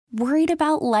Worried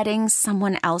about letting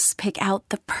someone else pick out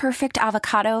the perfect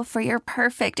avocado for your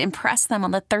perfect impress them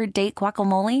on the third date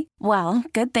guacamole? Well,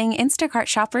 good thing Instacart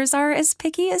shoppers are as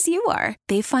picky as you are.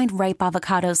 They find ripe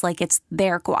avocados like it's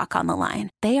their guac on the line.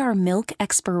 They are milk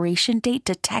expiration date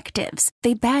detectives.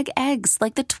 They bag eggs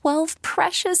like the 12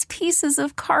 precious pieces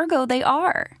of cargo they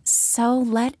are. So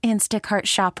let Instacart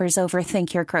shoppers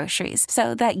overthink your groceries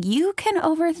so that you can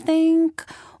overthink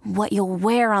what you'll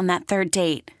wear on that third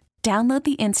date. Download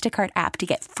the Instacart app to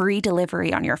get free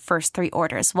delivery on your first 3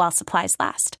 orders while supplies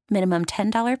last. Minimum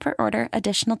 $10 per order.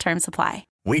 Additional terms apply.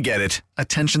 We get it.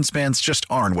 Attention spans just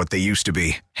aren't what they used to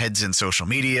be. Heads in social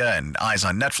media and eyes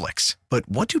on Netflix. But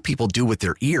what do people do with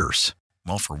their ears?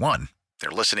 Well, for one, they're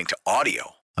listening to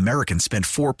audio. Americans spend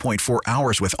 4.4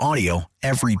 hours with audio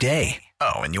every day.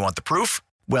 Oh, and you want the proof?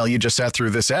 Well, you just sat through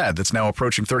this ad that's now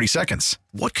approaching 30 seconds.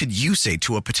 What could you say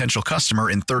to a potential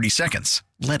customer in 30 seconds?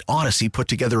 Let Odyssey put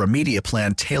together a media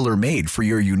plan tailor-made for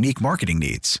your unique marketing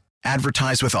needs.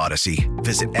 Advertise with Odyssey.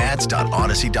 Visit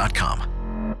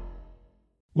ads.odyssey.com.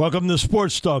 Welcome to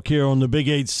Sports Talk here on the Big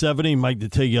 870. Mike to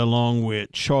take you along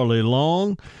with Charlie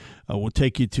Long. We'll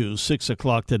take you to 6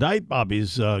 o'clock tonight.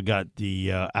 Bobby's got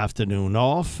the afternoon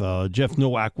off. Jeff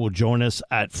Nowak will join us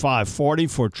at 5:40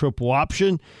 for triple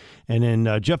option. And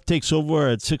then Jeff takes over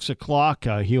at 6 o'clock.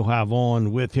 He'll have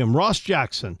on with him Ross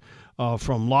Jackson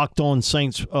from Locked On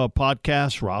Saints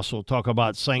podcast. Ross will talk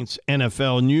about Saints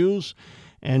NFL news.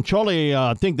 And Charlie,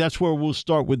 I think that's where we'll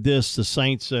start with this. The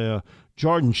Saints,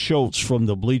 Jordan Schultz from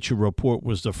the Bleacher Report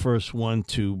was the first one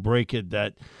to break it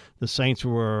that the Saints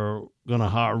were going to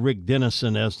hire Rick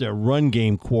Dennison as their run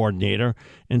game coordinator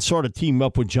and sort of team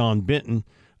up with John Benton,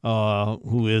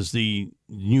 who is the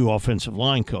new offensive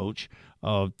line coach,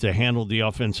 to handle the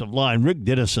offensive line. Rick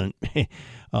Dennison,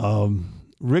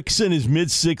 Rick's in his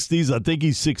mid-60s. I think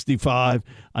he's 65.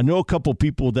 I know a couple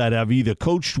people that have either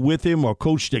coached with him or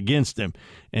coached against him,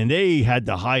 and they had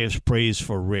the highest praise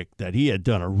for Rick, that he had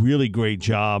done a really great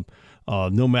job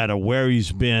no matter where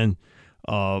he's been.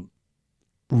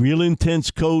 Real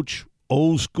intense coach,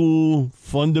 old school,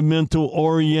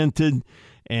 fundamental-oriented,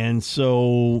 and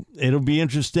so it'll be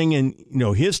interesting. And, you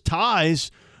know, his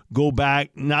ties go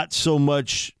back not so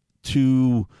much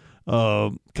to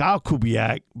Kyle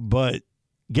Kubiak, but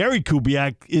Gary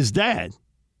Kubiak, his dad.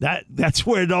 That's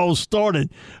where it all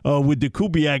started with the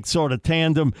Kubiak sort of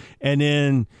tandem, and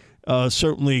then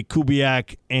certainly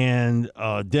Kubiak and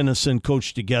Dennison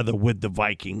coached together with the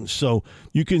Vikings. So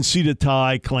you can see the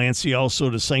tie. Clancy, also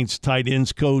the Saints tight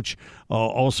ends coach,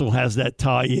 also has that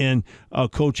tie in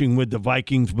coaching with the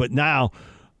Vikings. But now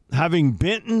having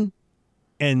Benton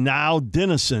and now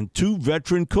Dennison, 2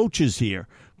 veteran coaches here,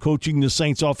 coaching the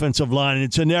Saints offensive line. And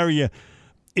it's an area,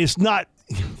 it's not,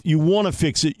 you want to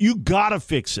fix it. You got to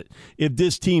fix it if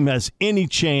this team has any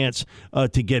chance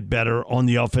to get better on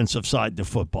the offensive side of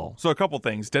football. So a couple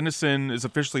things. Dennison is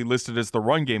officially listed as the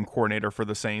run game coordinator for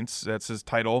the Saints. That's his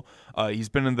title. He's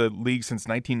been in the league since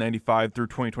 1995 through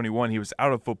 2021. He was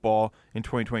out of football in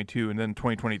 2022 and then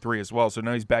 2023 as well. So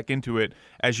now he's back into it.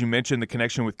 As you mentioned, the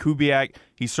connection with Kubiak.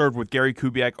 He served with Gary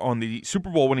Kubiak on the Super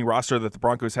Bowl winning roster that the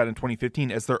Broncos had in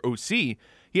 2015 as their OC.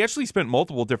 He actually spent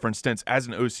multiple different stints as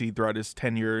an OC throughout his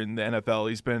tenure in the NFL.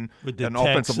 He's been an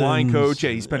offensive line coach.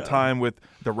 Yeah, he spent time with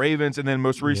the Ravens, and then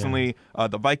most recently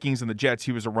the Vikings and the Jets.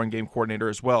 He was a run game coordinator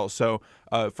as well. So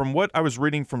from what I was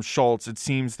reading from Schultz, it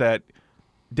seems that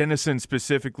Dennison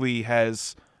specifically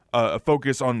has a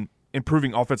focus on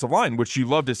improving offensive line, which you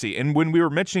love to see. And when we were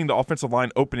mentioning the offensive line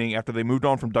opening after they moved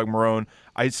on from Doug Marrone,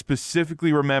 I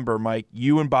specifically remember, Mike,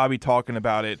 you and Bobby talking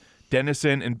about it.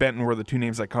 Dennison and Benton were the 2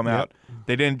 names that come out.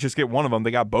 They didn't just get one of them.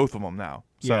 They got both of them now.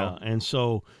 So. Yeah, and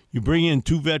so you bring in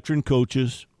 2 veteran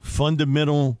coaches,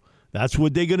 fundamental. That's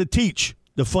what they're going to teach,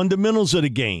 the fundamentals of the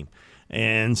game.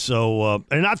 And so,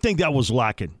 and I think that was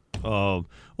lacking over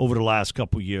the last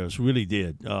couple of years, really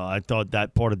did. I thought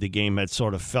that part of the game had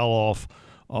sort of fell off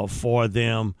for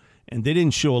them. And they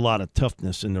didn't show a lot of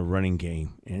toughness in the running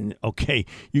game. And, okay,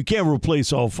 you can't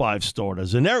replace all 5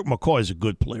 starters. And Eric McCoy is a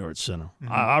good player at center. Mm-hmm.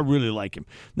 I really like him.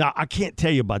 Now, I can't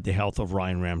tell you about the health of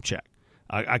Ryan Ramczyk.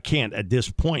 I can't at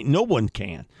this point. No one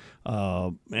can.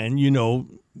 And, you know,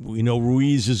 we know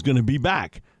Ruiz is going to be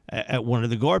back at one of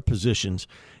the guard positions.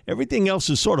 Everything else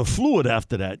is sort of fluid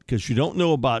after that because you don't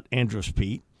know about Andrus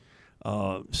Peat.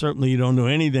 Certainly you don't know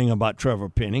anything about Trevor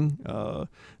Penning.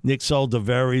 Nick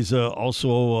Saldiveri's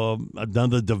also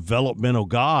another developmental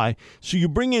guy. So you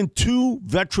bring in 2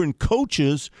 veteran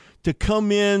coaches to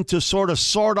come in to sort of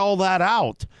sort all that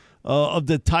out of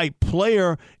the type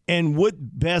player and what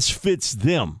best fits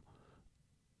them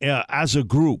as a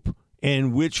group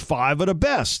and which 5 are the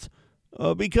best.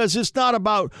 because it's not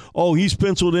about, he's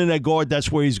penciled in at guard,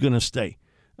 that's where he's going to stay.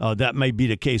 That may be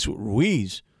the case with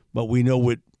Ruiz, but we know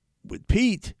with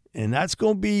Pete, and that's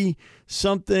going to be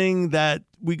something that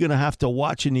we're going to have to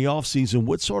watch in the offseason.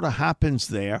 What sort of happens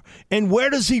there, and where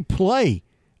does he play?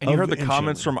 And you heard the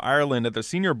comments from Ireland at the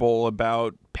Senior Bowl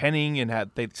about Penning and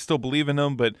they still believe in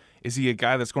him, but is he a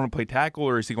guy that's going to play tackle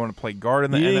or is he going to play guard in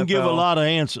the NFL? He didn't give a lot of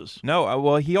answers. No,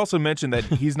 well, he also mentioned that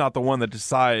he's not the one that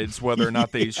decides whether or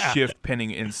not they shift Penning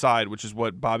inside, which is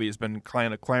what Bobby has been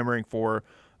kind of clamoring for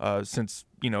since,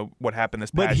 what happened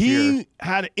this past year. But he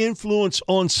had influence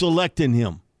on selecting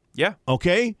him. Yeah.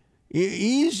 Okay?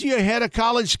 He's your head of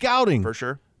college scouting. For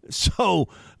sure. So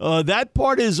that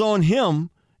part is on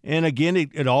him. And again,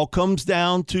 it all comes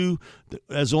down to,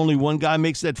 as only one guy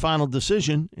makes that final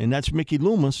decision, and that's Mickey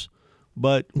Loomis.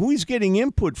 But who he's getting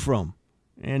input from,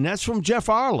 and that's from Jeff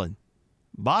Ireland,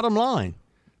 bottom line.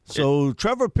 So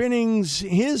Trevor Penning's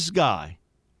his guy.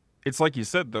 It's like you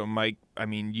said, though, Mike. I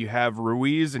mean, you have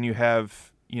Ruiz and you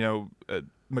have,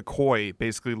 McCoy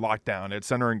basically locked down at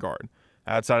center and guard.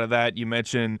 Outside of that, you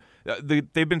mentioned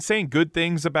they've been saying good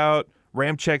things about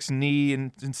Ramczyk's knee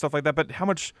and stuff like that, but how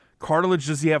much cartilage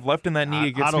does he have left in that knee?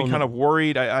 It gets me kind of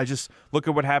worried. I just look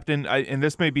at what happened, and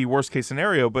this may be worst case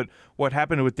scenario, but what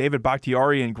happened with David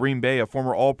Bakhtiari in Green Bay, a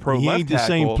former All-Pro left tackle. He ain't the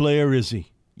same player, is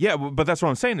he? Yeah, but that's what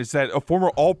I'm saying, is that a former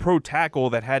All-Pro tackle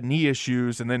that had knee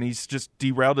issues, and then he's just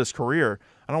derailed his career.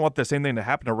 I don't want the same thing to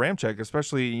happen to Ramczyk,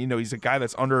 especially, he's a guy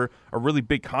that's under a really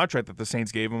big contract that the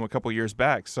Saints gave him a couple years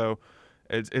back. So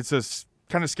it's a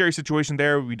kind of scary situation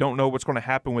there. We don't know what's going to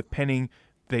happen with Penning.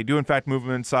 They do, in fact, move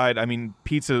him inside. I mean,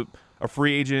 Pete's a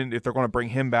free agent. If they're going to bring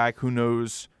him back, who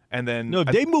knows? And then no, if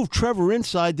they move Trevor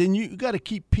inside, then you got to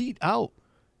keep Pete out.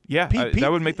 Yeah,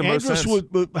 that would make the most sense.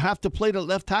 Would have to play the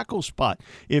left tackle spot.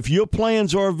 If your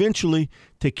plans are eventually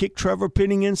to kick Trevor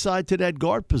Penning inside to that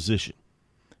guard position.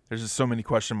 There's just so many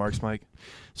question marks, Mike.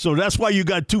 So that's why you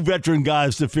got two veteran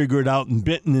guys to figure it out, and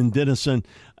Benton and Dennison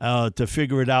to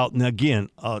figure it out. And again,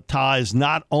 ties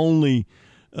not only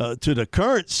to the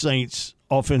current Saints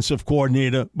offensive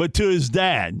coordinator, but to his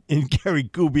dad, in Gary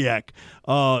Kubiak.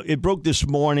 It broke this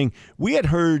morning. We had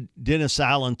heard Dennis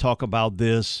Allen talk about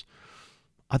this.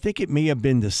 I think it may have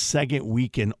been the second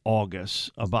week in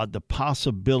August, about the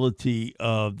possibility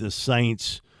of the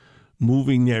Saints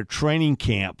moving their training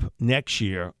camp next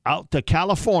year out to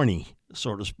California,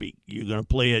 so to speak. You're going to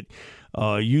play at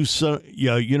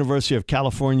University of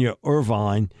California,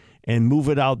 Irvine, and move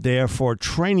it out there for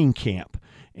training camp.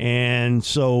 And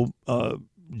so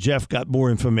Jeff got more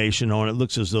information on it. It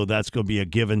looks as though that's going to be a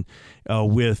given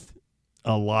with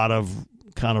a lot of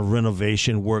kind of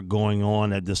renovation work going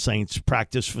on at the Saints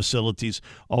practice facilities,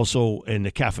 also in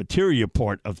the cafeteria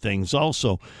part of things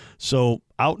also. So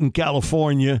out in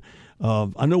California,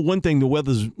 I know one thing, the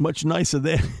weather's much nicer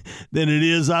there than it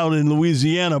is out in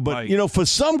Louisiana. But, for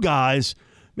some guys,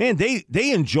 man,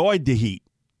 they enjoyed the heat.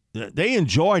 They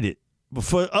enjoyed it. But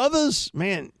for others,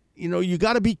 man, you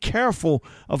got to be careful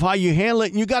of how you handle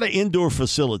it. And you got an indoor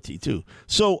facility, too.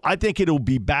 So I think it'll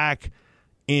be back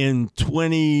in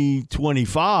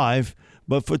 2025.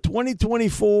 But for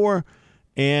 2024,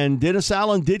 and Dennis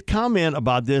Allen did comment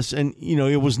about this, and,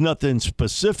 it was nothing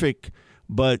specific,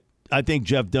 but I think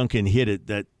Jeff Duncan hit it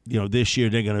that, this year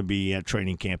they're going to be at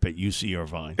training camp at UC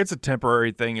Irvine. It's a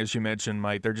temporary thing, as you mentioned,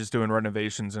 Mike. They're just doing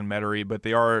renovations in Metairie, but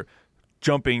they are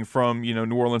jumping from,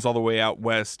 New Orleans all the way out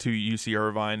west to UC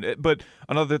Irvine. But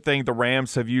another thing, the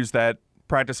Rams have used that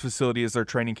practice facility as their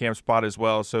training camp spot as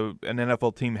well. So an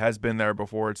NFL team has been there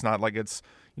before. It's not like it's,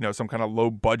 some kind of low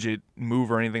budget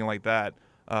move or anything like that.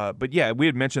 But yeah, we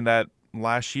had mentioned that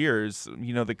last year is,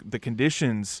 the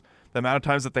conditions, the amount of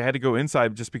times that they had to go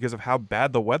inside just because of how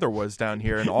bad the weather was down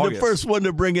here in August. The first one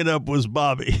to bring it up was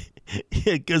Bobby.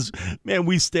 Because, man,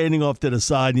 we standing off to the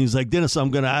side, and he's like, Dennis, I'm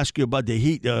going to ask you about the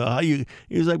heat.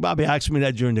 He was like, Bobby asked me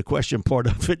that during the question part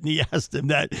of it, and he asked him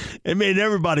that. And, man,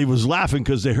 everybody was laughing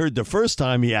because they heard the first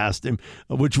time he asked him,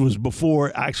 which was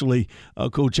before, actually,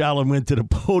 Coach Allen went to the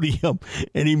podium,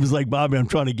 and he was like, Bobby, I'm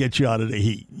trying to get you out of the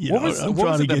heat. What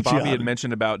was it that Bobby had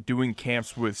mentioned about doing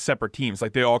camps with separate teams?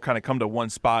 Like, they all kind of come to one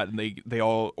spot, and they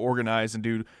all organize and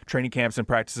do training camps and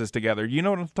practices together. You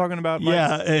know what I'm talking about, Mike?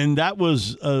 Yeah, and that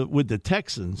was with the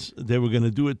Texans. They were going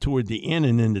to do it toward the end,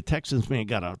 and then the Texans, man,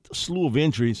 got a slew of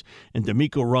injuries, and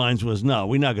D'Amico Ryans was, no,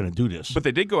 we're not going to do this. But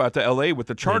they did go out to L.A. with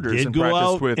the Chargers and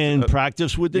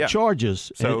practice with the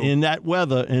Chargers in that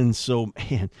weather, and so,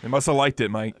 man. They must have liked it,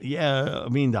 Mike. Yeah, I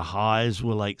mean, the highs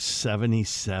were like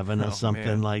 77 or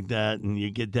something like that, and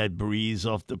you get that breeze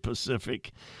off the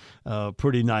Pacific.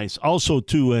 Pretty nice. Also,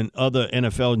 too, in other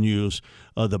NFL news,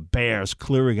 the Bears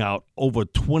clearing out over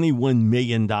 $21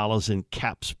 million in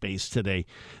cap space today.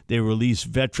 They released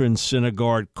veteran center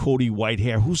guard Cody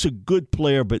Whitehair, who's a good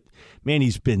player, but, man,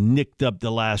 he's been nicked up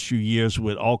the last few years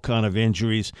with all kind of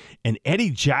injuries. And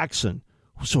Eddie Jackson,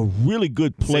 who's a really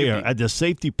good player at the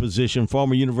safety position,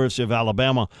 former University of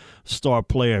Alabama star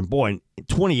player. And, boy, in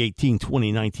 2018,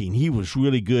 2019, he was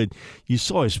really good. You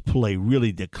saw his play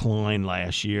really decline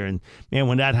last year. And, man,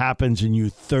 when that happens and you're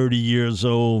 30 years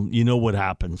old, you know what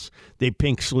happens. They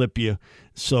pink slip you.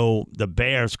 So the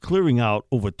Bears clearing out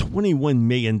over $21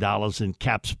 million in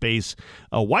cap space.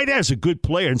 Whitehair's a good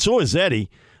player, and so is Eddie.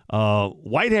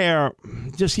 Whitehair,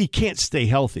 he can't stay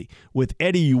healthy. With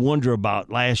Eddie, you wonder about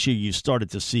last year, you started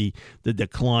to see the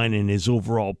decline in his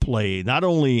overall play, not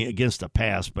only against the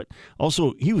pass, but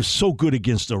also he was so good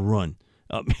against the run.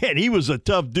 Man, he was a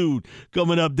tough dude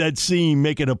coming up that seam,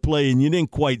 making a play, and you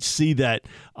didn't quite see that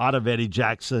out of Eddie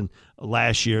Jackson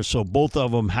last year. So both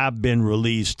of them have been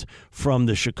released from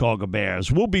the Chicago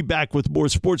Bears. We'll be back with more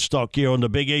sports talk here on the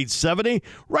Big 870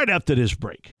 right after this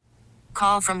break.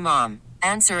 Call from mom.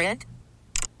 Answer it.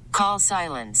 Call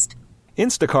silenced.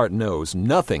 Instacart knows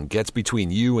nothing gets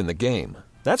between you and the game.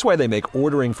 That's why they make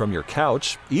ordering from your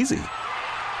couch easy.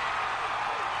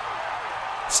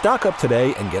 Stock up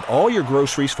today and get all your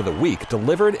groceries for the week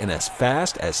delivered in as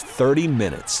fast as 30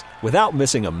 minutes without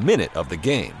missing a minute of the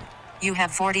game. You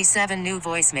have 47 new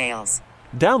voicemails.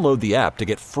 Download the app to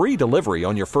get free delivery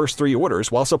on your first 3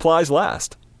 orders while supplies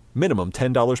last. Minimum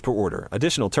 $10 per order.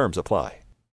 Additional terms apply.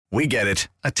 We get it.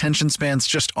 Attention spans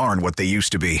just aren't what they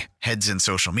used to be. Heads in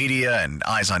social media and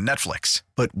eyes on Netflix.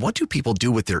 But what do people do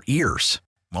with their ears?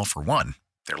 Well, for one,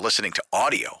 they're listening to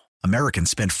audio. Americans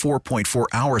spend 4.4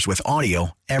 hours with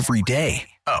audio every day.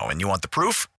 Oh, and you want the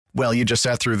proof? Well, you just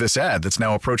sat through this ad that's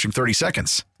now approaching 30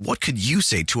 seconds. What could you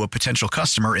say to a potential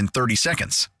customer in 30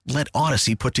 seconds? Let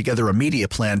Odyssey put together a media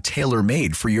plan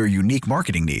tailor-made for your unique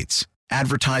marketing needs.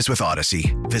 Advertise with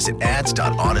Odyssey. Visit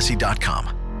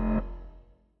ads.odyssey.com.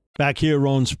 Back here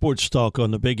on Sports Talk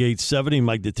on the Big 870,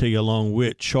 Mike Detillier along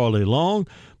with Charlie Long.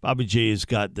 Bobby J has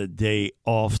got the day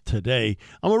off today.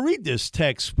 I'm going to read this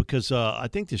text because I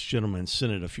think this gentleman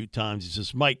sent it a few times. He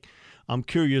says, Mike, I'm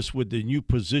curious with the new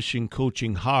position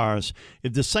coaching hires,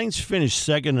 if the Saints finish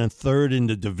second and third in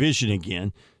the division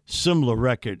again, similar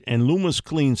record, and Loomis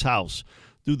cleans house,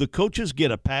 do the coaches get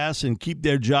a pass and keep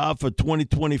their job for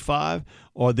 2025,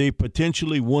 or are they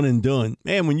potentially one and done?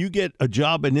 Man, when you get a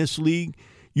job in this league,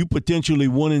 you potentially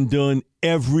one and done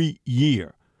every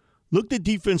year. Look, the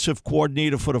defensive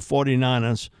coordinator for the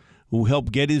 49ers who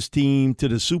helped get his team to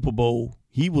the Super Bowl,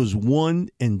 he was one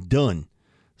and done.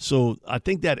 So I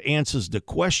think that answers the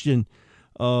question.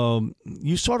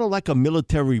 You sort of like a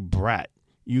military brat.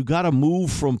 You got to move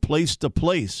from place to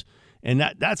place. And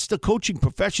that's the coaching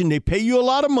profession. They pay you a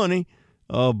lot of money,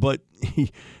 but,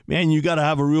 man, you got to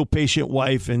have a real patient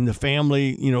wife, and the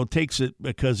family, takes it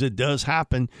because it does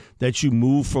happen that you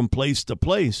move from place to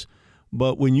place.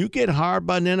 But when you get hired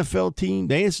by an NFL team,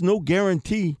 there's no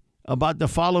guarantee about the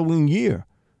following year,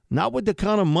 not with the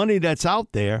kind of money that's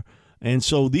out there. And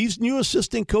so these new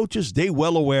assistant coaches, they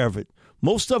well aware of it.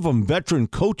 Most of them veteran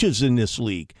coaches in this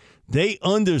league. They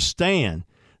understand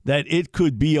that it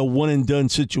could be a one-and-done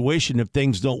situation if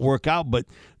things don't work out. But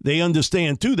they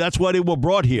understand, too, that's why they were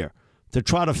brought here, to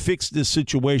try to fix this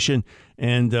situation.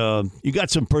 And you got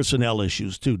some personnel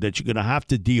issues, too, that you're going to have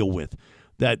to deal with.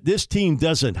 That this team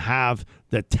doesn't have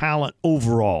the talent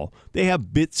overall. They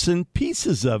have bits and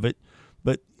pieces of it.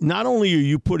 But not only are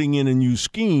you putting in a new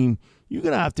scheme, you're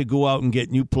going to have to go out and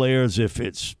get new players if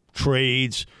it's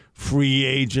trades, free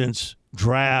agents,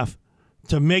 draft,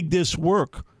 to make this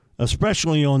work,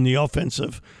 especially on the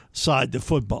offensive side of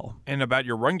football. And about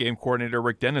your run game coordinator,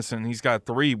 Rick Dennison, he's got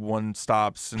 3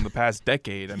 one-stops in the past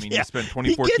decade. I mean, he spent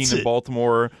 2014 in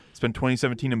Baltimore, spent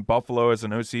 2017 in Buffalo as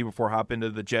an OC before hopping to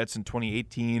the Jets in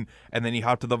 2018, and then he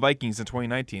hopped to the Vikings in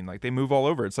 2019. Like, they move all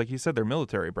over. It's like you said, they're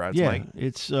military brats. Yeah, Mike.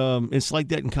 it's like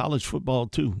that in college football,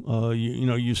 too.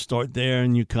 You start there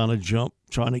and you kind of jump,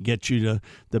 trying to get you to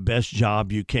the best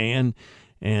job you can.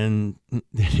 And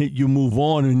you move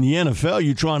on. In the NFL,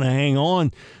 you're trying to hang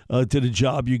on to the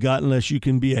job you got unless you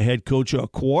can be a head coach or a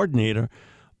coordinator.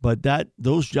 But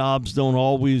those jobs don't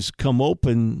always come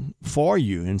open for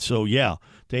you. And so, to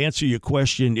answer your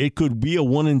question, it could be a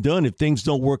one and done if things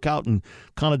don't work out. And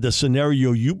kind of the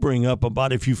scenario you bring up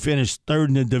about if you finish third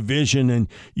in the division and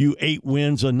you 8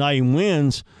 wins or 9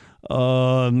 wins,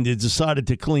 you decided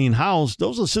to clean house.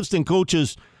 Those assistant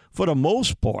coaches, for the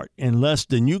most part, unless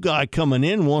the new guy coming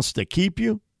in wants to keep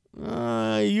you,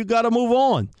 you got to move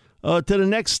on to the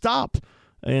next stop.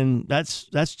 And that's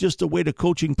just the way the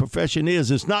coaching profession is.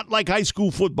 It's not like high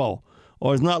school football,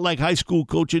 or it's not like high school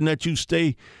coaching that you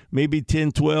stay maybe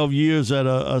 10, 12 years at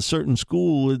a certain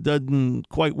school. It doesn't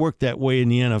quite work that way in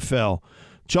the NFL.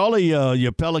 Charlie,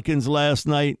 your Pelicans last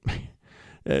night,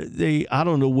 I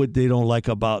don't know what they don't like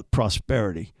about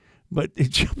prosperity. But they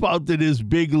jump out to this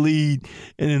big lead,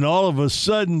 and then all of a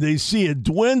sudden they see it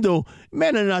dwindle.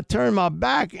 Man, and I turn my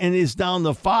back, and it's down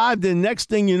to 5. Then next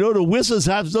thing you know, the Wizards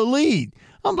have the lead.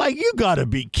 I'm like, you got to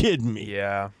be kidding me.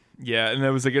 Yeah, and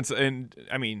that was against – and,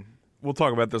 I mean, we'll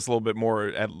talk about this a little bit more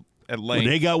at length. Well,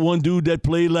 they got one dude that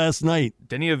played last night.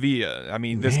 Denny Avila. I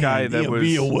mean, this guy that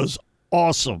was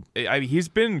awesome. I mean, he's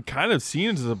been kind of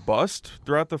seen as a bust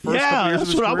throughout the first couple years of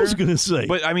his career. career. I was going to say.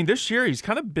 But, I mean, this year he's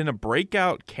kind of been a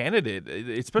breakout candidate,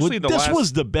 especially This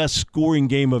was the best scoring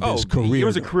game of his career. It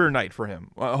was a career night for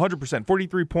him, 100%.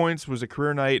 43 points was a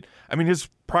career night. I mean, his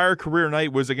prior career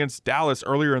night was against Dallas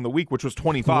earlier in the week, which was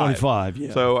 25. 25,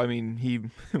 yeah. So, I mean, he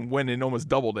went and almost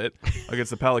doubled it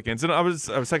against the Pelicans. And I was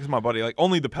texting my buddy, like,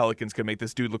 only the Pelicans could make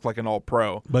this dude look like an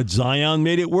all-pro. But Zion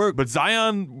made it work. But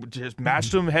Zion just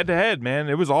matched him head-to-head, man.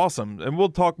 It was awesome. And we'll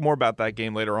talk more about that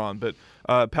game later on. But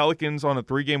Pelicans on a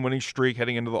 3-game winning streak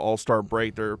heading into the All-Star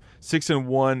break. They're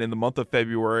 6-1 in the month of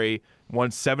February,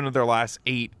 won 7 of their last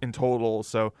 8 in total.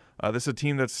 So this is a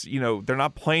team that's, they're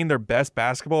not playing their best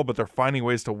basketball, but they're finding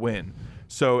ways to win.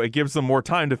 So it gives them more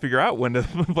time to figure out when to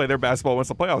play their basketball once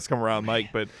the playoffs come around, Mike.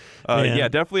 But, yeah,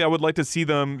 definitely I would like to see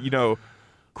them,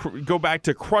 go back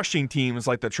to crushing teams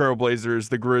like the Trailblazers,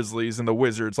 the Grizzlies, and the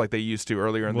Wizards like they used to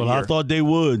earlier in the year. Well, I thought they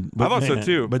would. I thought so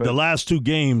too. But the last 2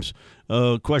 games,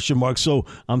 question mark. So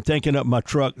I'm tanking up my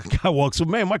truck. Guy walks up,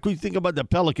 man, Mike, what do you think about the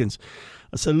Pelicans?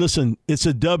 I said, listen, it's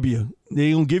a W.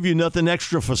 They don't give you nothing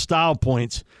extra for style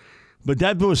points. But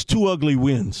that was 2 ugly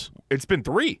wins. It's been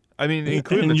 3. I mean,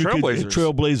 including the Trailblazers.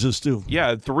 Trailblazers, too.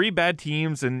 Yeah, 3 bad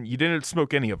teams, and you didn't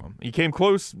smoke any of them. You came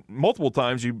close multiple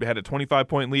times. You had a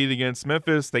 25-point lead against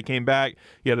Memphis. They came back.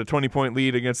 You had a 20-point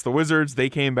lead against the Wizards. They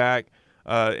came back.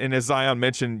 And as Zion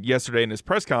mentioned yesterday in his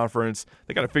press conference,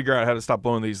 they got to figure out how to stop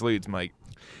blowing these leads, Mike.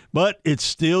 But it's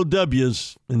still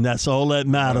W's, and that's all that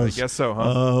matters. I guess so,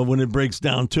 huh? When it breaks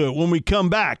down to it. When we come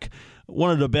back, one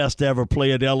of the best to ever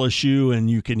play at LSU, and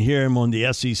you can hear him on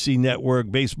the SEC Network,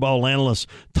 baseball analyst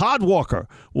Todd Walker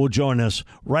will join us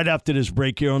right after this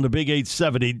break here on the Big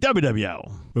 870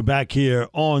 WWL. We're back here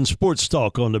on Sports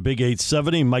Talk on the Big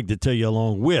 870. Mike Detillier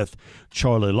along with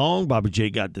Charlie Long. Bobby J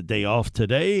got the day off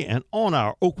today. And on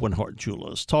our Oakland Heart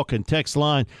Jewelers talking text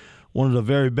line, one of the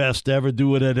very best to ever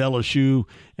do it at LSU.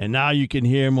 And now you can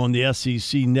hear him on the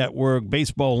SEC Network,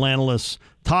 baseball analyst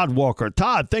Todd Walker.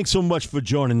 Todd, thanks so much for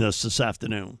joining us this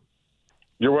afternoon.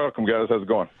 You're welcome, guys. How's it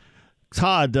going?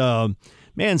 Todd,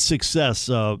 man, success.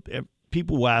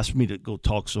 People will ask me to go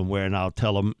talk somewhere, and I'll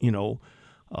tell them,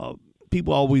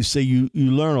 people always say you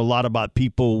learn a lot about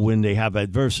people when they have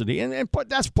adversity, and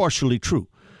that's partially true.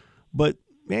 But,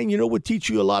 man, what teach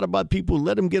you a lot about people?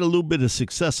 Let them get a little bit of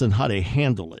success and how they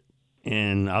handle it.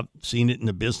 And I've seen it in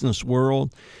the business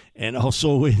world and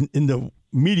also in the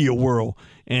media world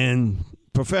and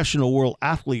professional world,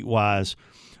 athlete-wise.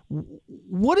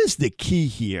 What is the key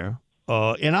here?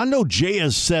 And I know Jay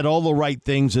has said all the right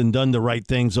things and done the right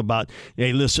things about,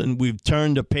 hey, listen, we've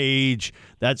turned the page,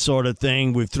 that sort of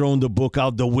thing. We've thrown the book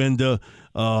out the window.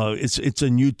 It's a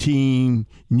new team,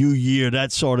 new year,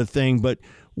 that sort of thing. But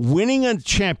winning a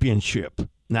championship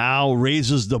now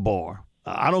raises the bar.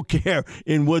 I don't care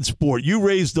in what sport. You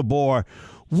raise the bar.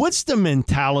 What's the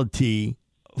mentality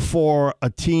for a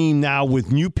team now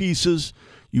with new pieces?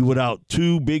 You without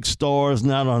 2 big stars,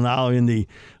 not now in the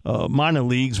minor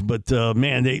leagues, but,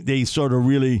 man, they sort of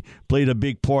really played a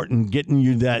big part in getting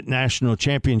you that national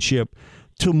championship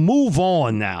to move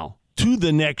on now to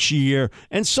the next year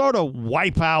and sort of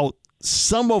wipe out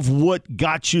some of what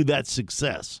got you that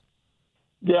success.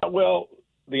 Yeah, well,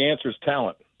 the answer is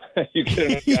talent. You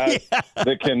get guys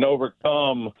that can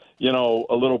overcome,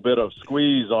 a little bit of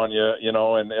squeeze on you,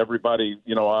 and everybody,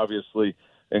 obviously,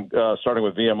 and starting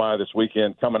with VMI this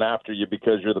weekend, coming after you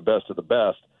because you're the best of the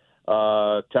best.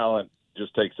 Talent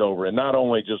just takes over. And not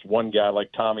only just one guy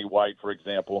like Tommy White, for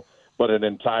example, but an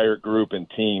entire group and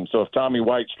team. So if Tommy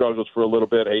White struggles for a little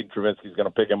bit, Hayden Travinski's going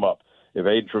to pick him up. If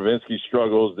Hayden Travinski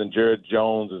struggles, then Jared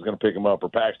Jones is going to pick him up, or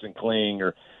Paxton Kling,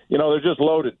 or they're just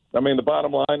loaded. I mean, the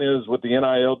bottom line is with the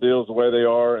NIL deals the way they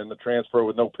are and the transfer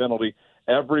with no penalty,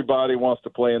 everybody wants to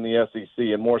play in the SEC,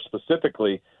 and more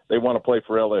specifically, they want to play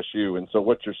for LSU. And so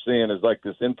what you're seeing is like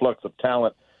this influx of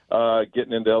talent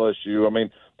getting into LSU. I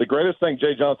mean, the greatest thing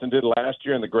Jay Johnson did last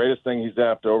year and the greatest thing he's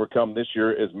have to overcome this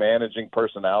year is managing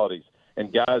personalities.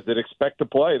 and guys that expect to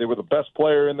play. They were the best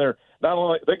player in there. Not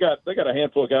only they got a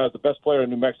handful of guys, the best player in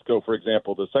New Mexico, for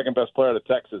example, the second best player out of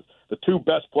Texas, the two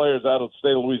best players out of the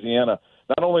state of Louisiana.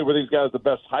 Not only were these guys the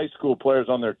best high school players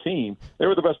on their team, they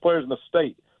were the best players in the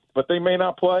state, but they may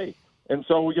not play. And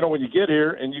so, when you get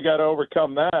here and you got to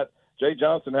overcome that, Jay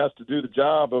Johnson has to do the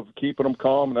job of keeping them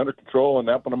calm and under control and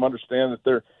helping them understand that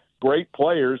they're great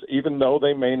players, even though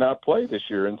they may not play this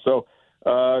year. And so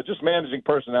just managing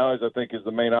personalities, I think, is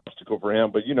the main obstacle for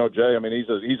him. But, Jay, I mean,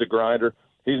 he's a grinder.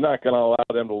 He's not going to allow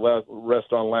them to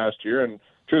rest on last year. And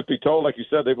truth be told, like you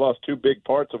said, they've lost two big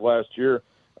parts of last year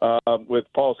with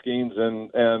Paul Skeens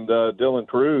and Dylan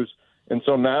Cruz. And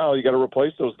so now you got to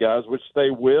replace those guys, which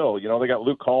they will. They got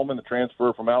Luke Holman, the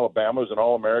transfer from Alabama, who's an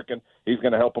All-American. He's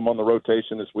going to help them on the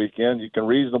rotation this weekend. You can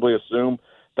reasonably assume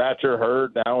Thatcher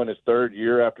Hurd, now in his third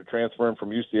year after transferring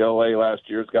from UCLA last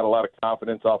year, has got a lot of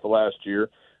confidence off of last year.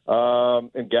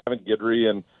 And Gavin Guidry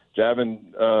and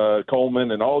Javin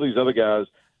Coleman and all these other guys,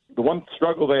 the one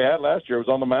struggle they had last year was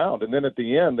on the mound. And then at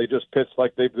the end, they just pitched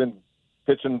like they've been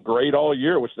pitching great all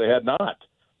year, which they had not.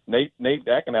 Nate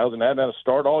Eckenhausen hadn't had a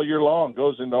start all year long,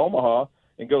 goes into Omaha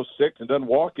and goes 6 and doesn't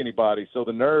walk anybody. So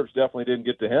the nerves definitely didn't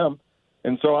get to him.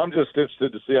 And so I'm just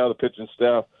interested to see how the pitching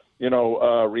staff,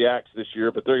 reacts this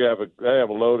year. But they have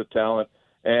a load of talent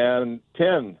and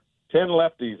 10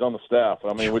 lefties on the staff.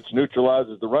 I mean, which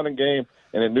neutralizes the running game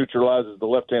and it neutralizes the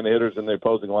left-handed hitters in the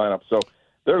opposing lineup. So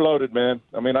they're loaded, man.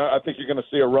 I mean, I think you're going to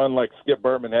see a run like Skip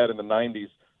Bertman had in the 90s,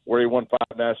 where he won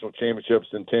 5 national championships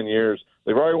in 10 years.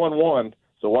 They've already won 1.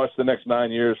 So watch the next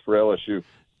 9 years for LSU.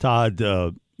 Todd,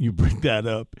 you bring that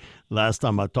up. Last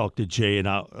time I talked to Jay, and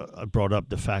I brought up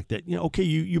the fact that,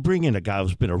 you bring in a guy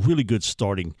who's been a really good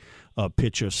starting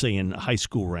pitcher, say in high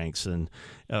school ranks,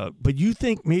 but you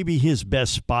think maybe his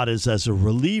best spot is as a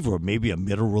reliever, maybe a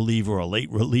middle reliever, a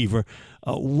late reliever.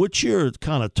 What's your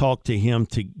kind of talk to him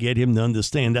to get him to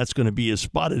understand that's going to be his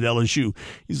spot at LSU?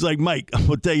 He's like, Mike, I'm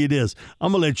going to tell you this.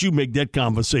 I'm going to let you make that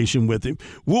conversation with him.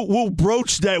 We'll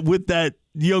broach that with that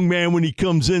young man when he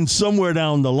comes in somewhere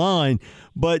down the line,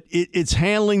 but it's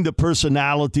handling the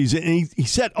personalities. And he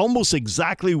said almost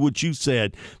exactly what you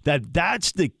said,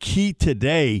 that's the key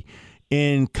today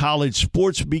in college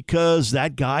sports, because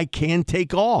that guy can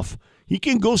take off. He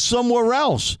can go somewhere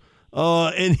else.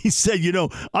 And he said,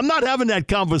 I'm not having that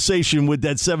conversation with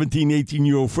that 17,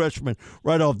 18-year-old freshman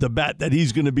right off the bat that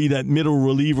he's going to be that middle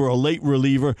reliever or late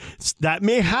reliever. That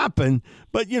may happen,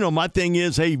 but, my thing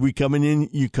is, hey, you coming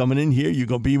in here, you're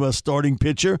going to be my starting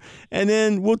pitcher, and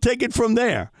then we'll take it from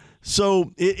there.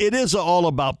 So it is all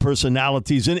about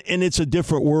personalities, and it's a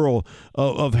different world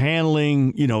of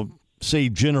handling, say,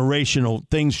 generational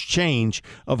things change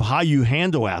of how you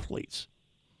handle athletes.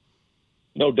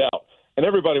 No doubt. And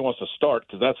everybody wants to start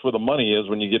because that's where the money is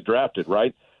when you get drafted,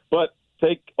 right? But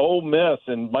take Ole Miss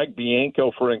and Mike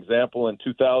Bianco, for example, in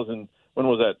 2000, when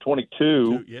was that,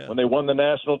 22, yeah. When they won the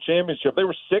national championship. They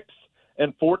were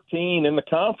 6-14 in the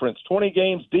conference, 20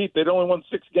 games deep. They'd only won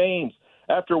 6 games.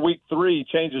 After week 3, he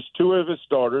changes 2 of his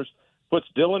starters, puts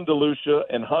Dylan DeLucia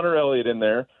and Hunter Elliott in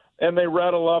there, and they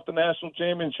rattle off the national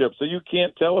championship. So you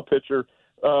can't tell a pitcher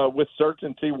with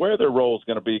certainty where their role is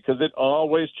going to be, because it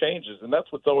always changes. And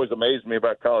that's what's always amazed me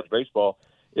about college baseball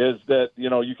is that,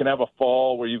 you can have a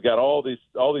fall where you've got all these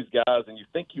guys and you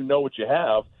think you know what you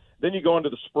have. Then you go into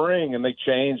the spring and they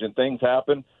change and things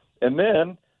happen. And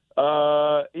then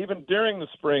even during the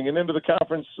spring and into the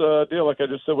conference deal, like I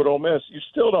just said with Ole Miss, you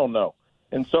still don't know.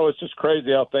 And so it's just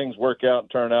crazy how things work out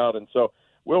and turn out. And so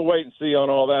we'll wait and see on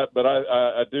all that. But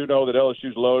I do know that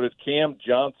LSU's loaded. Cam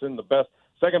Johnson, the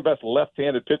second best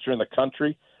left-handed pitcher in the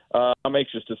country. I'm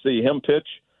anxious to see him pitch.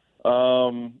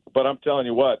 But I'm telling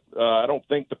you what, I don't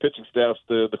think the pitching staff's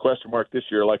the question mark this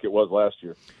year like it was last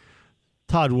year.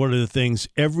 Todd, one of the things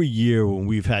every year when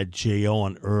we've had Jay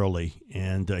on early,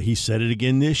 and he said it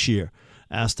again this year,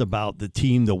 asked about the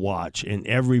team to watch in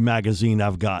every magazine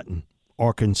I've gotten,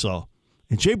 Arkansas.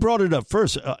 And Jay brought it up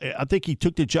first. I think he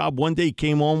took the job one day,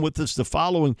 came on with us the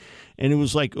following, and it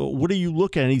was like, what are you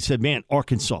looking at? And he said, man,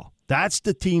 Arkansas. That's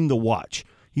the team to watch.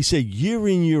 He said year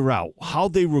in, year out, how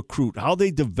they recruit, how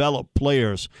they develop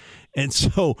players. And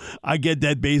so I get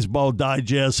that Baseball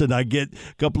Digest and I get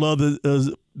a couple other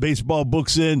baseball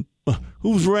books in.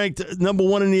 Who's ranked number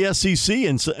 1 in the SEC?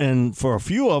 And for a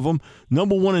few of them,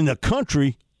 number 1 in the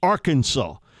country,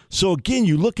 Arkansas. So, again,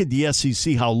 you look at the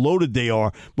SEC, how loaded they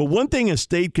are. But one thing has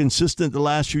stayed consistent the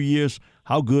last few years,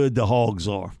 how good the Hogs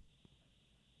are.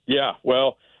 Yeah,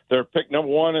 well, they're picked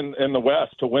number 1 in the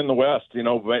West to win the West.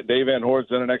 Dave Van Horn's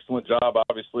done an excellent job,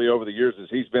 obviously, over the years as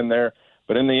he's been there.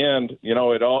 But in the end,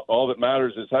 all that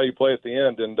matters is how you play at the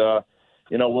end. And,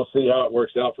 we'll see how it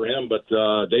works out for him. But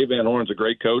Dave Van Horn's a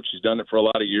great coach. He's done it for a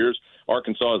lot of years.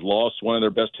 Arkansas has lost one of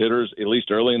their best hitters, at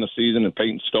least early in the season, and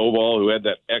Peyton Stovall, who had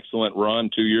that excellent run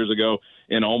 2 years ago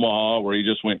in Omaha where he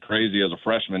just went crazy as a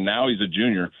freshman. Now he's a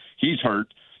junior. He's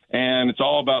hurt. And it's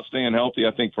all about staying healthy,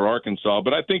 I think, for Arkansas.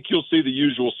 But I think you'll see the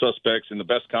usual suspects in the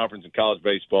best conference in college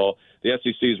baseball. The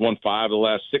SEC has won 5 of the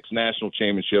last 6 national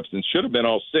championships and should have been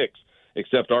all 6,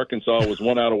 except Arkansas was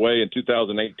 1 out away in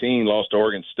 2018, lost to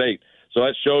Oregon State. So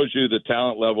that shows you the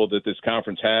talent level that this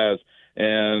conference has.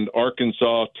 And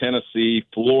Arkansas, Tennessee,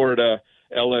 Florida,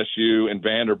 LSU, and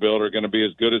Vanderbilt are going to be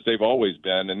as good as they've always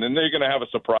been. And then they're going to have a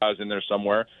surprise in there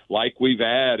somewhere, like we've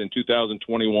had in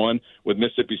 2021 with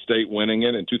Mississippi State winning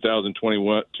it, and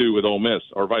 2022 with Ole Miss,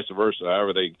 or vice versa,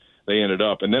 however they ended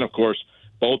up. And then, of course,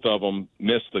 both of them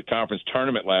missed the conference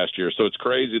tournament last year. So it's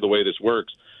crazy the way this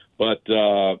works. But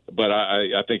I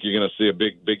think you're going to see a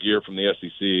big year from the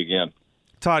SEC again.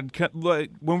 Todd,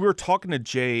 when we were talking to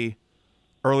Jay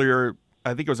earlier,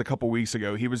 I think it was a couple weeks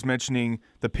ago, he was mentioning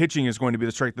the pitching is going to be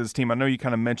the strength of this team. I know you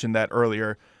kind of mentioned that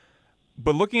earlier.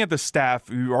 But looking at the staff,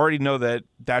 you already know that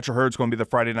Thatcher Hurd's going to be the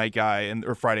Friday night guy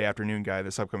or Friday afternoon guy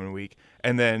this upcoming week.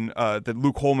 And then that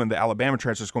Luke Holman, the Alabama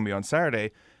transfer, is going to be on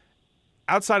Saturday.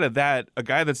 Outside of that, a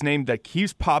guy that's named that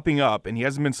keeps popping up, and he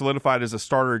hasn't been solidified as a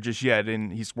starter just yet,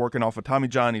 and he's working off of Tommy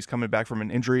John. He's coming back from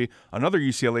an injury. Another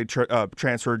UCLA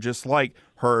transfer, just like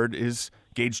Hurd, is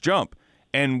Gage Jump.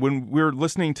 And when we were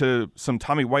listening to some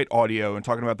Tommy White audio and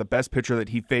talking about the best pitcher that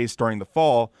he faced during the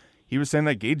fall, he was saying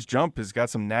that Gage Jump has got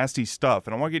some nasty stuff.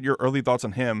 And I want to get your early thoughts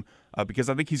on him because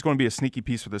I think he's going to be a sneaky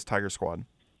piece for this Tiger squad.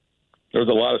 There's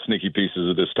a lot of sneaky pieces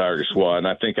of this Tiger squad, and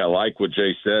I think I like what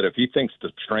Jay said. If he thinks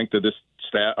the strength of this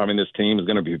team is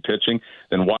going to be pitching,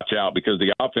 then watch out, because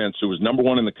the offense, who was number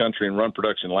 1 in the country in run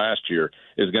production last year,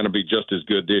 is going to be just as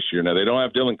good this year. Now, they don't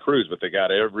have Dylan Cruz, but they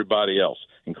got everybody else,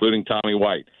 including Tommy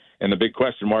White. And the big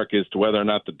question mark is to whether or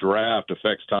not the draft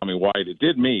affects Tommy White. It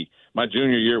did me my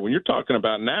junior year. When you're talking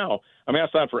about now, I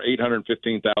signed for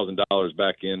 $815,000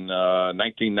 back in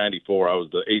 1994. I was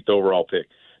the 8th overall pick.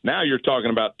 Now you're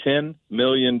talking about $10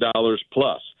 million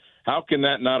plus. How can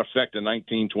that not affect a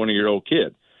 19, 20-year-old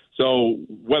kid? So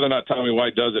whether or not Tommy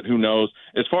White does it, who knows?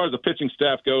 As far as the pitching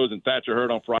staff goes, and Thatcher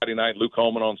Hurd on Friday night, Luke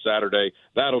Holman on Saturday,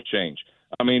 that'll change.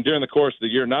 During the course of the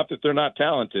year, not that they're not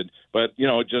talented, but,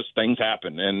 just things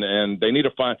happen. And they need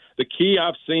to find – the key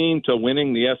I've seen to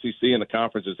winning the SEC and the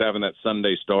conference is having that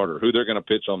Sunday starter, who they're going to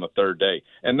pitch on the third day.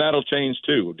 And that'll change,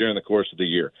 too, during the course of the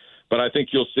year. But I think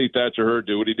you'll see Thatcher Hurd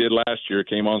do what he did last year.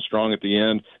 Came on strong at the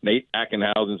end. Nate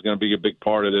Ackenhausen is going to be a big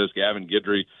part of this. Gavin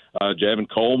Guidry, Javin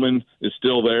Coleman is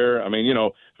still there.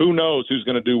 Who knows who's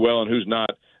going to do well and who's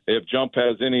not. If Jump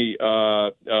has any,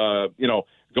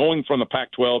 going from the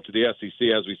Pac-12 to the SEC,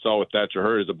 as we saw with Thatcher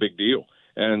Hurd, is a big deal.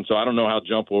 And so I don't know how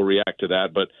Jump will react to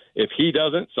that. But if he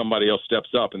doesn't, somebody else steps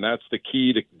up, and that's the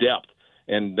key to depth.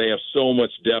 And they have so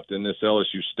much depth in this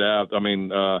LSU staff.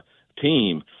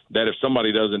 Team, that if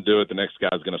somebody doesn't do it, the next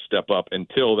guy's going to step up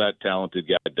until that talented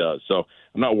guy does. So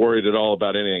I'm not worried at all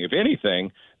about anything. If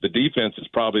anything, the defense is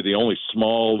probably the only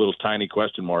small, little tiny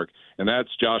question mark, and that's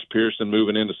Josh Pearson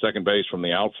moving into second base from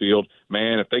the outfield.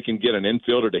 Man, if they can get an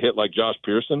infielder to hit like Josh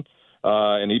Pearson,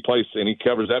 and he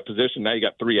covers that position, now you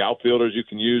got 3 outfielders you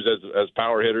can use as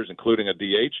power hitters, including a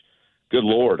DH. Good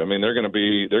Lord, they're going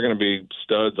to be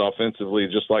studs offensively,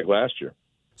 just like last year.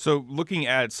 So looking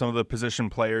at some of the position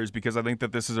players, because I think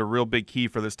that this is a real big key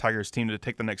for this Tigers team to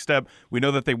take the next step. We know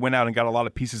that they went out and got a lot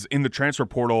of pieces in the transfer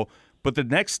portal, but the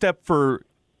next step for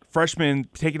freshmen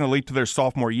taking a leap to their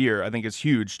sophomore year, I think is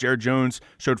huge. Jared Jones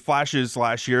showed flashes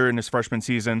last year in his freshman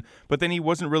season, but then he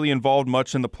wasn't really involved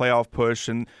much in the playoff push.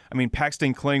 And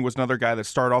Paxton Kling was another guy that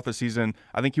started off the season.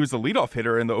 I think he was the leadoff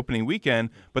hitter in the opening weekend,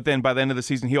 but then by the end of the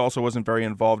season, he also wasn't very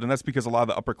involved. And that's because a lot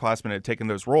of the upperclassmen had taken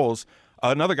those roles.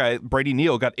 Another guy, Brady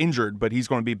Neal, got injured, but he's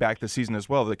going to be back this season as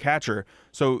well, the catcher.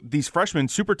 So these freshmen,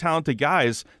 super talented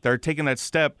guys that are taking that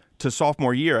step to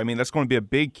sophomore year, that's going to be a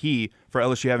big key for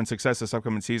LSU having success this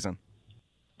upcoming season.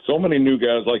 So many new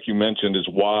guys, like you mentioned, is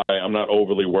why I'm not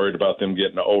overly worried about them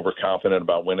getting overconfident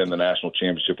about winning the national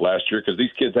championship last year, because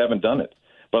these kids haven't done it.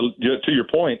 But to your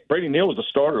point, Brady Neal was a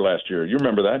starter last year. You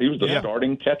remember that? He was the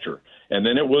starting catcher. And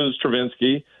then it was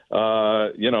Travinsky,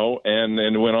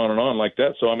 and went on and on like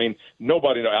that. So,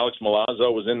 nobody, Alex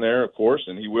Milazzo was in there, of course,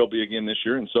 and he will be again this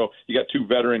year. And so you got 2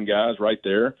 veteran guys right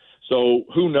there. So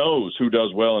who knows who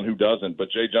does well and who doesn't.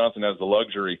 But Jay Johnson has the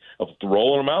luxury of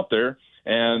rolling them out there.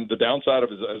 And the downside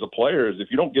of it as a player is if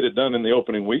you don't get it done in the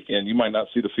opening weekend, you might not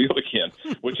see the field again,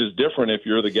 which is different if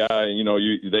you're the guy,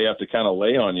 they have to kind of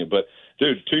lay on you. But,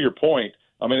 dude, to your point,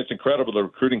 I mean, it's incredible, the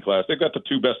recruiting class. They've got the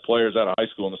two best players out of high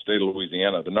school in the state of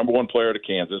Louisiana, the number one player out of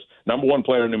Kansas, number one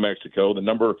player in New Mexico, the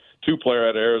number two player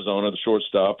out of Arizona, the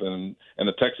shortstop, and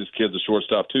the Texas kid's the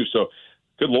shortstop too. So,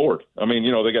 good Lord. I mean,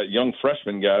 they got young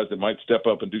freshman guys that might step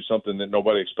up and do something that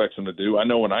nobody expects them to do. I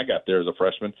know when I got there as a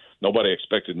freshman, nobody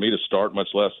expected me to start, much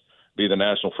less be the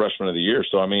National Freshman of the Year.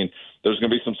 So, I mean, there's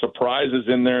going to be some surprises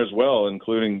in there as well,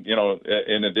 including,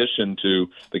 in addition to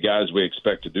the guys we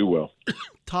expect to do well.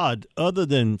 Todd, other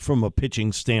than from a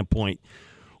pitching standpoint,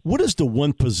 what is the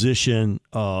one position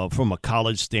from a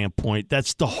college standpoint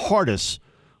that's the hardest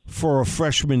for a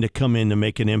freshman to come in to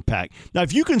make an impact? Now,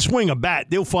 if you can swing a bat,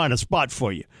 they'll find a spot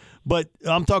for you. But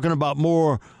I'm talking about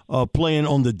more playing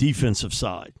on the defensive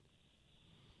side.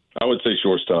 I would say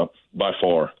shortstop by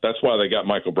far. That's why they got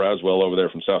Michael Braswell over there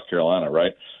from South Carolina,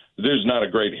 right? The dude's not a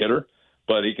great hitter,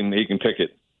 but he can pick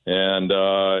it. And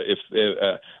if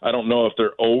I don't know if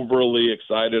they're overly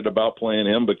excited about playing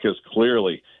him, because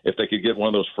clearly if they could get one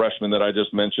of those freshmen that I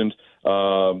just mentioned,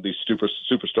 these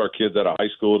superstar kids out of high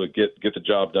school to get the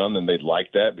job done, then they'd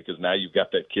like that, because now you've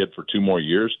got that kid for 2 more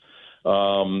years.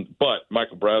 But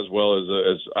Michael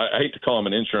Braswell is I hate to call him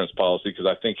an insurance policy, because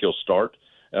I think he'll start.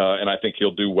 And I think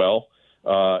he'll do well.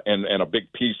 And a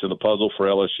big piece of the puzzle for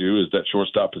LSU is that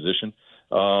shortstop position.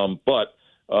 But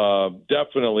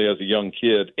definitely as a young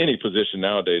kid, any position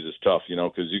nowadays is tough,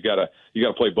 because you gotta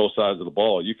play both sides of the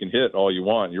ball. You can hit all you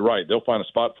want. You're right. They'll find a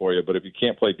spot for you. But if you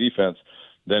can't play defense,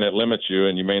 then it limits you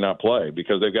and you may not play,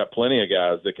 because they've got plenty of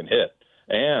guys that can hit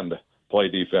and play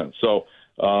defense. So,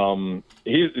 I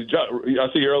see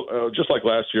just like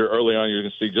last year, early on, you're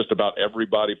going to see just about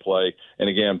everybody play. And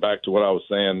again, back to what I was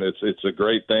saying, it's a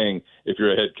great thing if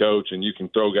you're a head coach and you can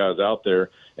throw guys out there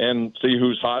and see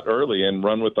who's hot early and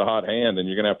run with the hot hand. And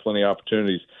you're going to have plenty of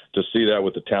opportunities to see that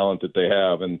with the talent that they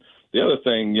have. And the other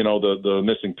thing, the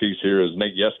missing piece here is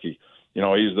Nate Yeske. He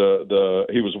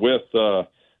was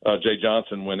with Jay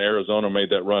Johnson when Arizona made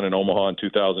that run in Omaha in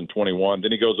 2021.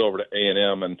 Then he goes over to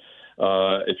A&M, and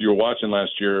if you were watching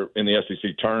last year in the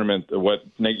SEC tournament, what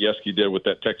Nate Yeske did with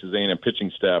that Texas A&M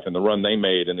pitching staff and the run they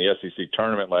made in the SEC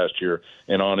tournament last year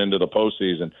and on into the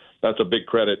postseason, that's a big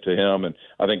credit to him. And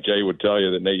I think Jay would tell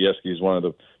you that Nate Yeske is one of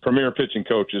the premier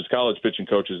college pitching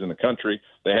coaches in the country.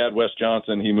 They had Wes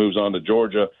Johnson. He moves on to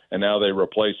Georgia, and now they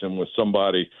replace him with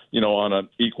somebody, on an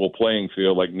equal playing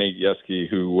field like Nate Yeske,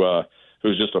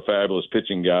 who's just a fabulous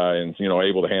pitching guy and,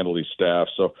 able to handle these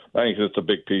staffs. So I think that's a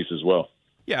big piece as well.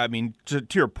 Yeah, I mean, to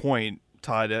your point,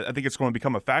 Todd, I think it's going to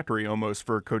become a factory almost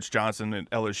for Coach Johnson at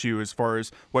LSU, as far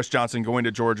as Wes Johnson going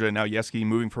to Georgia and now Yeske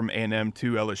moving from A&M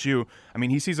to LSU. I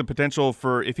mean, he sees a potential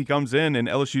for, if he comes in and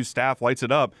LSU's staff lights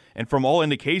it up, and from all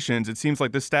indications, it seems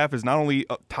like this staff is not only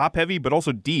top-heavy but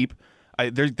also deep.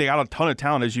 They got a ton of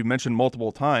talent, as you mentioned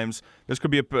multiple times. This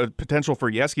could be a potential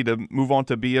for Yeske to move on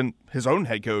to being his own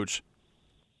head coach.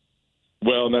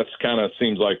 Well, and that's kind of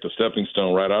seems like the stepping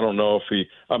stone, right? I don't know if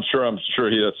I'm sure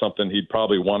that's something he'd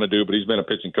probably want to do, but he's been a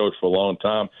pitching coach for a long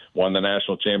time, won the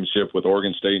national championship with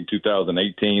Oregon State in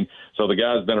 2018. So the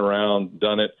guy's been around,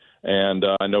 done it, and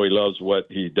I know he loves what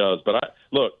he does. But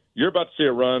look, you're about to see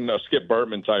a Skip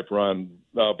Bertman type run.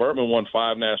 Bertman won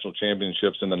 5 national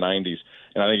championships in the 90s,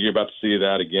 and I think you're about to see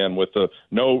that again with the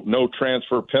no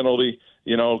transfer penalty.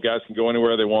 Guys can go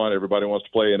anywhere they want. Everybody wants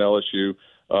to play in LSU.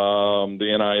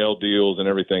 The NIL deals and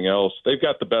everything else. They've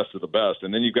got the best of the best.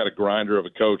 And then you've got a grinder of a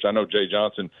coach. I know Jay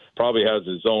Johnson probably has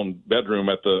his own bedroom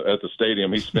at the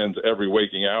stadium. He spends every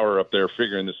waking hour up there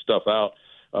figuring this stuff out.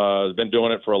 Has been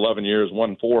doing it for 11 years,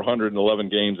 won 411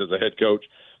 games as a head coach.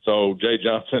 So Jay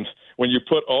Johnson, when you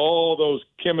put all those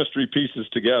chemistry pieces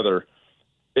together,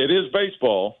 it is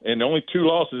baseball, and only 2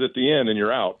 losses at the end and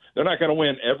you're out. They're not going to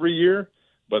win every year,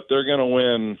 but they're going to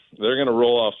win. They're going to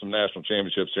roll off some national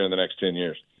championships here in the next 10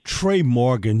 years. Trey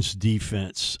Morgan's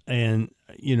defense, and,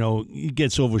 he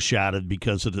gets overshadowed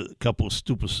because of the couple of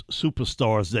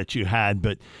superstars that you had.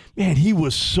 But, man, he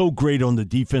was so great on the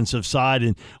defensive side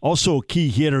and also a key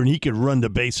hitter, and he could run the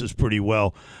bases pretty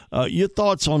well. Your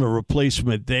thoughts on a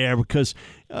replacement there? Because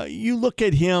you look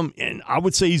at him, and I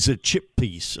would say he's a chip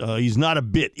piece. He's not a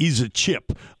bit. He's a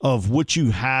chip of what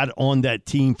you had on that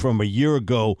team from a year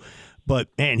ago. But,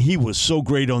 man, he was so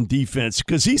great on defense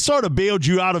because he sort of bailed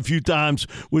you out a few times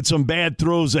with some bad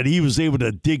throws that he was able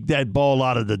to dig that ball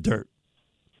out of the dirt.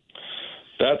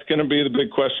 That's going to be the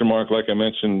big question mark, like I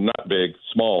mentioned, not big,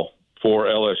 small for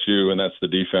LSU, and that's the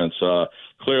defense.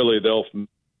 Clearly, they'll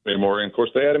pay more. And, of course,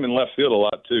 they had him in left field a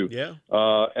lot, too. Yeah.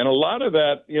 And a lot of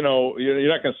that, you're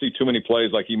not going to see too many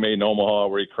plays like he made in Omaha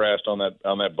where he crashed on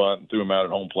that bunt and threw him out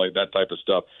at home plate, that type of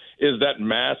stuff. Is that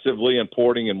massively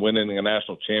important in winning a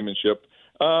national championship?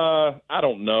 I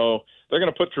don't know. They're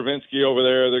going to put Travinsky over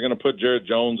there. They're going to put Jared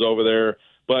Jones over there.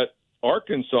 But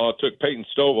Arkansas took Peyton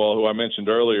Stovall, who I mentioned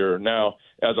earlier, now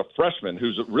as a freshman,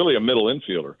 who's really a middle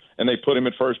infielder, and they put him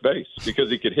at first base because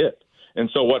he could hit. And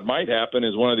so what might happen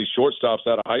is one of these shortstops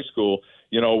out of high school,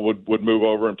 would move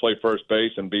over and play first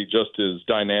base and be just as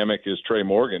dynamic as Trey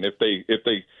Morgan if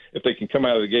they can come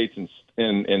out of the gates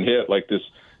and hit like this,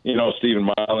 Stephen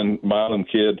Milan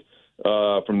kid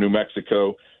from New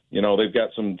Mexico. They've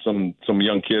got some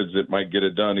young kids that might get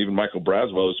it done. Even Michael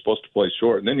Braswell is supposed to play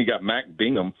short. And then you got Mac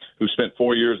Bingham, who spent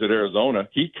 4 years at Arizona.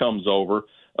 He comes over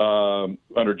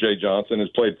under Jay Johnson, has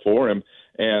played for him,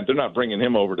 and they're not bringing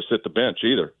him over to sit the bench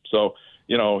either. So,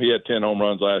 he had 10 home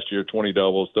runs last year, 20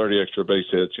 doubles, 30 extra base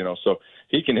hits, so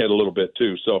he can hit a little bit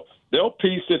too. So they'll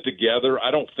piece it together.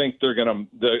 I don't think they're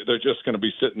just going to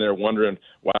be sitting there wondering,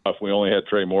 wow, if we only had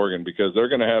Trey Morgan, because they're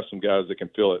going to have some guys that can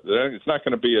fill it. It's not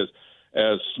going to be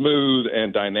as smooth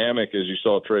and dynamic as you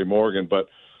saw Trey Morgan, but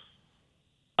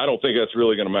I don't think that's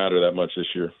really going to matter that much this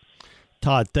year.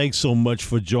 Todd, thanks so much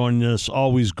for joining us.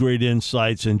 Always great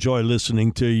insights. Enjoy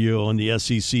listening to you on the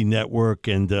SEC Network.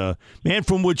 And, man,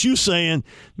 from what you're saying,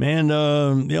 man,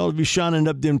 they ought to be shining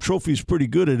up them trophies pretty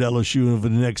good at LSU over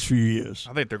the next few years.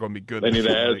 I think they're going to be good. They need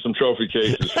to add some trophy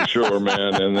cases for sure,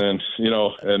 man. And then,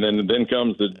 then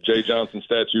comes the Jay Johnson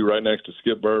statue right next to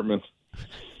Skip Bertman.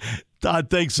 Todd,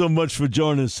 thanks so much for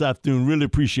joining us this afternoon. Really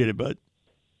appreciate it, bud.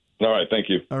 All right, thank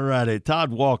you. All righty.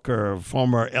 Todd Walker,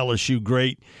 former LSU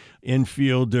great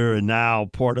infielder and now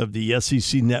part of the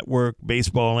SEC Network,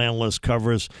 baseball analyst,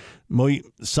 covers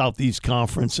Southeast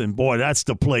Conference. And, boy, that's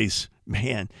the place,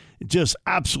 man, just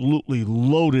absolutely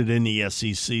loaded in the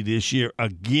SEC this year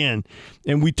again.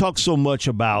 And we talk so much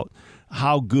about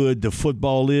how good the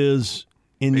football is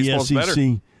in Baseball's the SEC.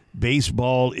 Better.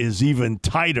 Baseball is even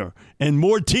tighter and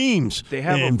more teams they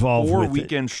have involved a with it.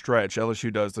 4-weekend stretch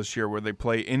LSU does this year where they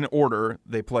play in order.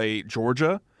 They play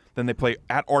Georgia, then they play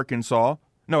at Arkansas.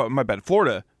 No, my bad.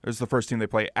 Florida is the first team they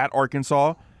play at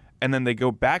Arkansas, and then they go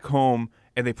back home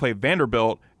and they play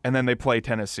Vanderbilt, and then they play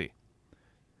Tennessee.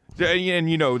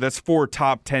 And, that's 4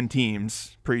 top 10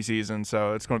 teams preseason,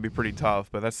 so it's going to be pretty tough.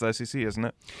 But that's the SEC, isn't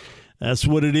it? That's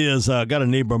what it is. I got a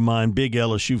neighbor of mine, big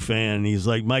LSU fan. He's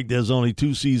like, Mike, there's only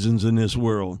 2 seasons in this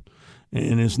world.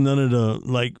 And it's none of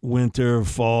the winter,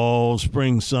 fall,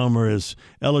 spring, summer. It's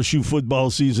LSU football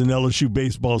season, LSU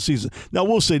baseball season. Now,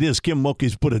 we'll say this. Kim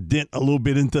Mulkey's put a little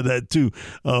bit into that, too,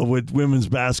 with women's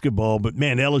basketball. But,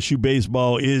 man, LSU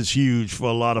baseball is huge for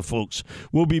a lot of folks.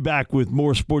 We'll be back with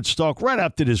more sports talk right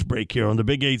after this break here on the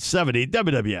Big 870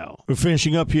 WWL. We're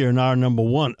finishing up here in hour number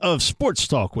 1 of Sports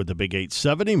Talk with the Big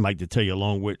 870. Mike Detillier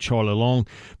along with Charlie Long.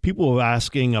 People are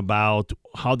asking about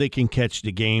how they can catch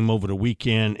the game over the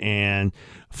weekend, and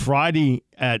Friday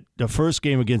at the first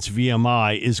game against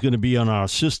VMI is going to be on our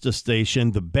sister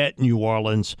station, The Bet New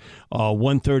Orleans,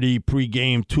 1:30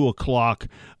 pregame, 2 o'clock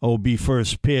will be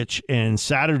first pitch, and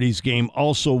Saturday's game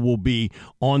also will be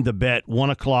on The Bet, 1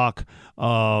 o'clock.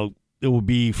 It will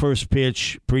be first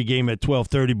pitch, pregame at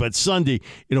 12:30, but Sunday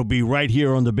it'll be right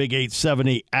here on the Big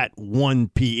 870 at 1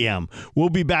 p.m. We'll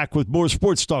be back with more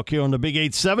sports talk here on the Big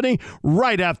 870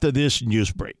 right after this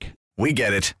news break. We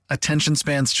get it. Attention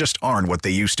spans just aren't what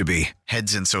they used to be.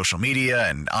 Heads in social media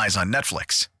and eyes on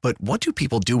Netflix. But what do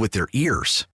people do with their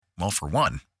ears? Well, for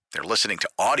one, they're listening to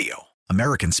audio.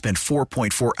 Americans spend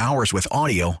 4.4 hours with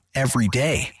audio every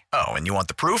day. Oh, and you want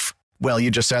the proof? Well,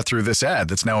 you just sat through this ad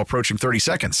that's now approaching 30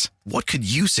 seconds. What could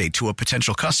you say to a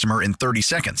potential customer in 30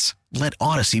 seconds? Let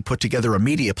Odyssey put together a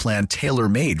media plan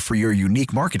tailor-made for your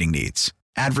unique marketing needs.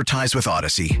 Advertise with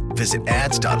Odyssey. Visit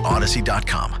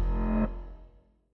ads.odyssey.com.